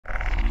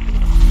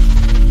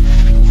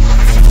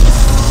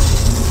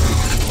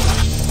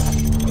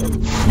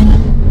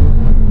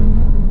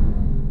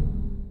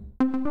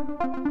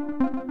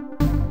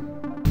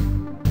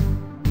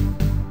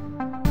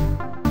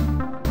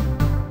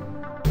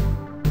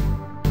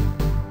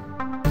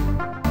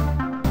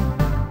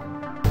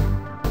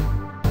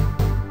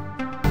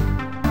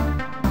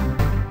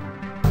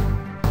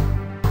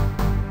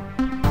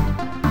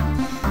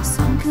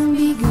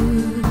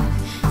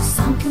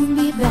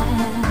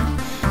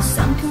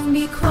can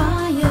be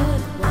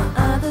quiet while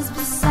others be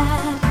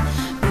sad,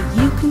 but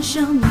you can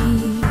show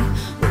me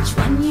which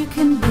one you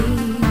can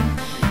be.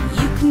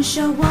 You can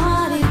show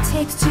what it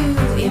takes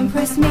to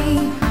impress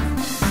me.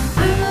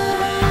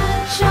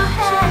 Put your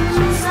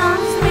hands on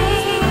me.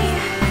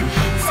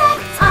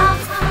 Take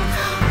off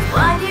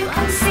what you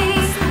can see,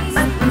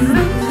 but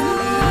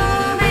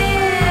move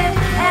it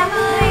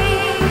heavily,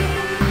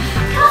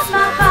 'cause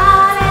my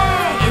body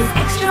is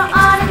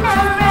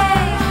extraordinary.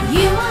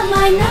 You are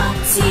my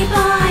naughty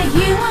boy,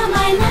 you are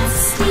my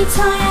nasty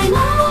toy. I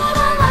know what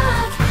I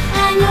like,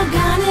 and you're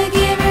gonna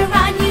give it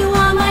right. You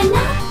are my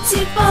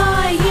naughty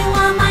boy, you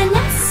are my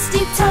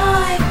nasty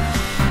toy.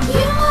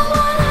 You are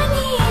what I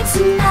need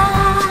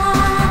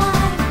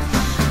tonight.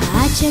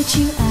 I checked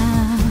you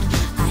out,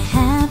 I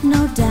have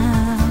no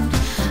doubt.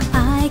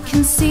 I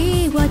can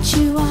see what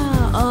you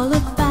are all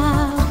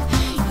about.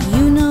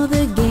 You know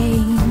the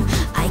game,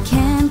 I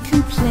can't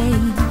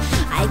complain.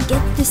 I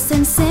get the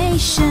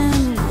sensation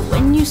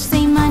when you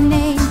say my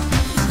name.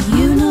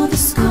 You know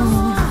the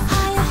score,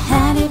 I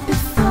had it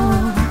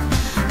before.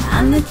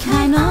 I'm the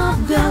kind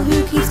of girl who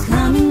keeps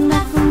coming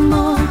back for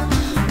more.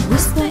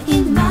 Whisper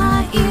in my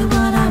ear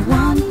what I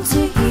want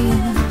to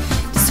hear.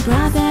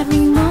 Describe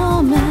every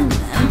moment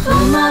and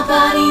pull my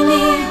body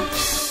near.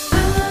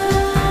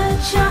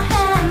 Put your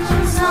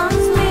hands on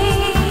me.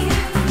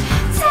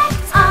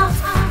 Take off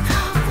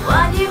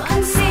what you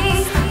can see,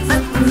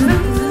 but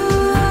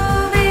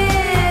move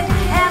it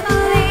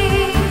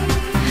heavily,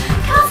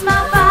 'cause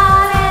my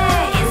body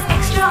is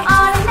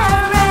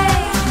extraordinary.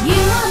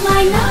 You are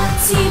my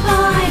naughty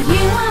boy,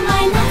 you are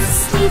my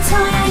nasty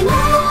toy. I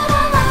know what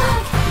I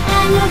like,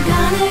 and you're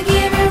gonna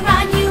give it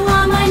right. You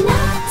are my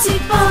naughty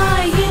boy,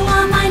 you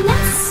are my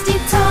nasty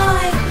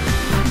toy.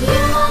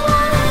 You are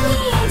what I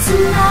need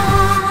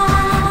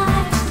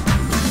tonight.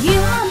 You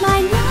are my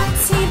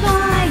naughty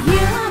boy,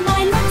 you are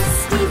my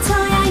nasty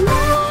toy. I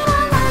know what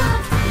I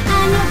like,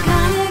 and you're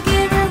gonna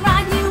give it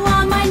right. You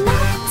are my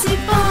naughty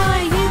boy,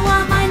 you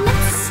are my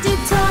nasty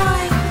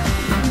toy.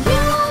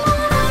 You are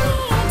what I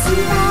need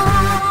tonight.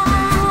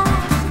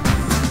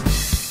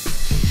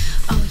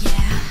 Oh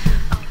yeah,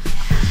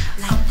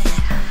 like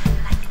that.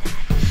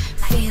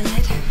 Feel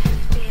it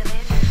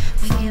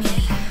with me.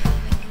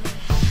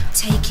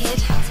 Take it,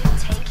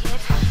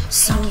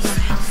 so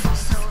right.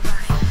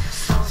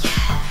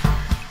 Yeah.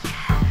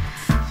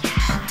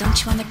 Don't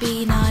you wanna be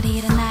naughty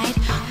tonight?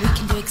 We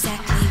can do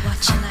exactly what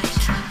you like.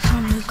 Come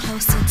on, move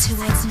closer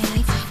towards me.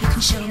 You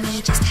can show me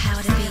just how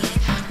to